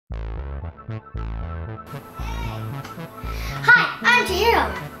Hi, I'm Chihiro.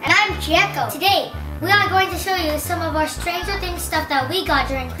 And I'm Chieko. Today, we are going to show you some of our Stranger Things stuff that we got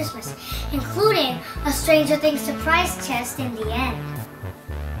during Christmas, including a Stranger Things surprise chest in the end.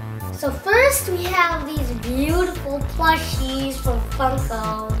 So first, we have these beautiful plushies from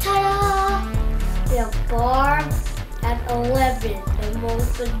Funko. Ta-da! We have Barb at 11, the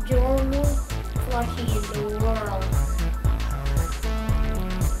most adorable plushie in the world.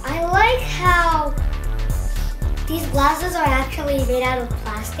 I like how these glasses are actually made out of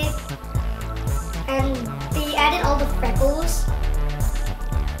plastic, and they added all the freckles.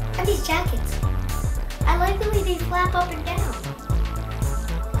 And these jackets, I like the way they flap up and down.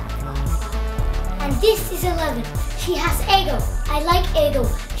 And this is 11. She has Eggo. I like Eggo.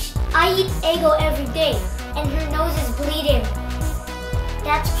 I eat Eggo every day, and her nose is bleeding.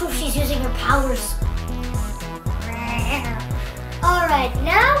 That's proof she's using her powers. Alright,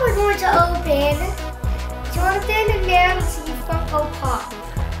 now we're going to open Jonathan and Nancy Funko Pop.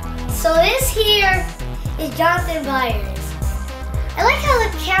 So this here is Jonathan Byers. I like how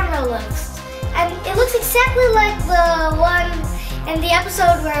the camera looks. And it looks exactly like the one in the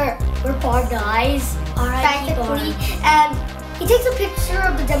episode where Barb dies, practically. And he takes a picture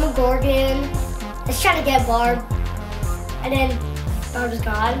of the Demogorgon that's trying to get Barb. And then Barb is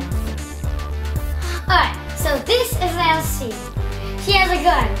gone. Alright, so this is Nancy. She has a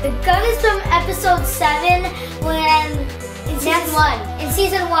gun. The gun is from episode 7 in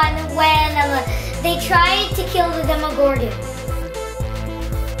season 1 when they tried to kill the Demogorgon.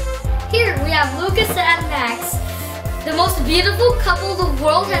 Here we have Lucas and Max, the most beautiful couple the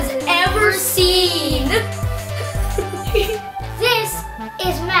world has ever seen. This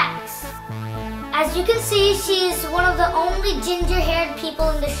is Max. As you can see, she's one of the only ginger-haired people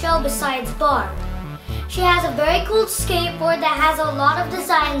in the show besides Barb. She has a very cool skateboard that has a lot of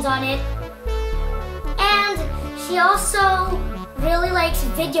designs on it. And she also really likes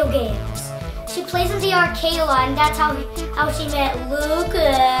video games. She plays in the arcade a lot, and that's how she met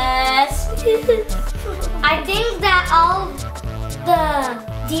Lucas. I think that all the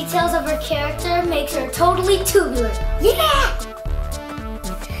details of her character makes her totally tubular. Yeah!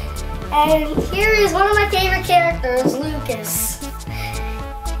 And here is one of my favorite characters, Lucas.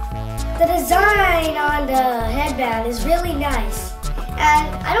 The design on the headband is really nice. And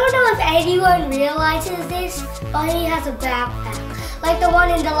I don't know if anyone realizes this, but he has a backpack. Like the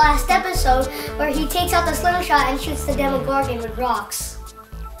one in the last episode where he takes out the slingshot and shoots the Demogorgon with rocks.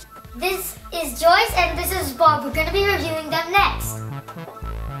 This is Joyce and this is Barb. We're going to be reviewing them next.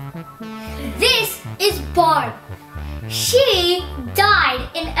 This is Barb. She died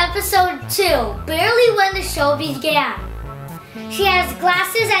in episode 2, barely when the show began. She has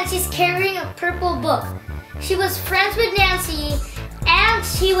glasses and she's carrying a purple book. She was friends with Nancy and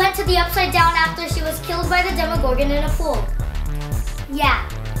she went to the Upside Down after she was killed by the Demogorgon in a pool. Yeah.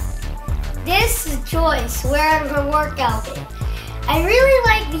 This is Joyce wearing her work outfit. I really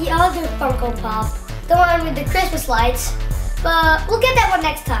like the other Funko Pop, the one with the Christmas lights, but we'll get that one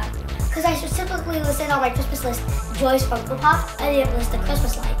next time because I specifically listed on my Christmas list Joyce Funko Pop. I didn't list the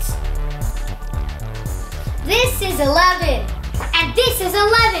Christmas lights. This is 11. And this is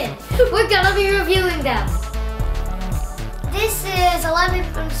 11. We're gonna be reviewing them. This is 11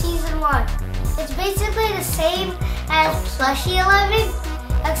 from season 1. It's basically the same as plushie 11,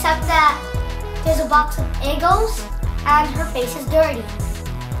 except that there's a box of Eggos and her face is dirty.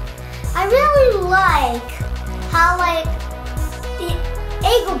 I really like how the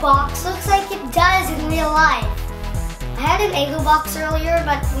Eggo box looks like it does in real life. I had an Eggo box earlier,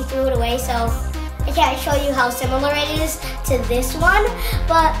 but we threw it away, so I can't show you how similar it is to this one,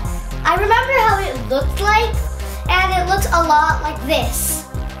 but I remember how it looked like, and it looks a lot like this.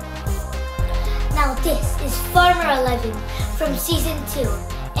 Now this is Farmer 11 from season 2,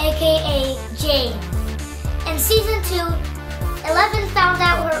 aka Jane. In season 2, 11 found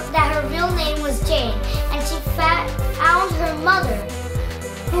out that her real name was Jane, and she found her mother,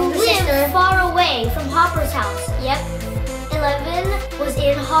 who lived far away from Hopper's house. Yep. 11 was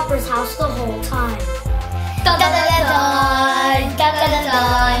in Hopper's house the whole time. Dun, dun, dun, dun, dun,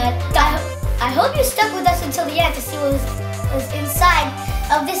 dun, dun. I hope you stuck with us until the end to see what was inside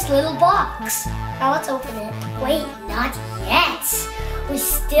of this little box. Now let's open it. Wait, not yet. We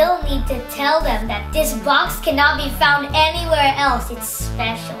still need to tell them that this box cannot be found anywhere else. It's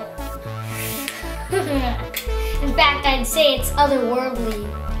special. In fact, I'd say it's otherworldly.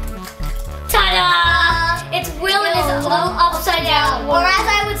 Ta-da! It's Will in his little upside down world. Or as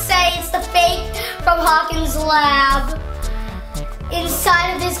I would say, it's the fake from Hawkins' lab.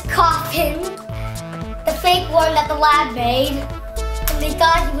 Inside of this coffin. The fake one that the lab made. And they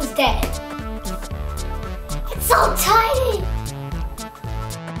thought he was dead. so tiny!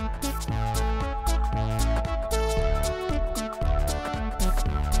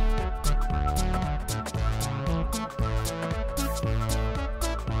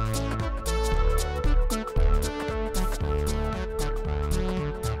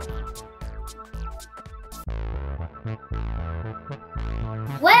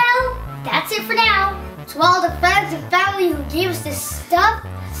 Well, that's it for now. To all the friends and family who gave us this stuff,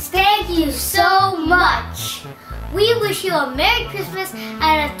 thank you so much. We wish you a Merry Christmas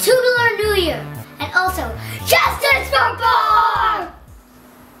and a $2 New Year. And also, Justice for Bob!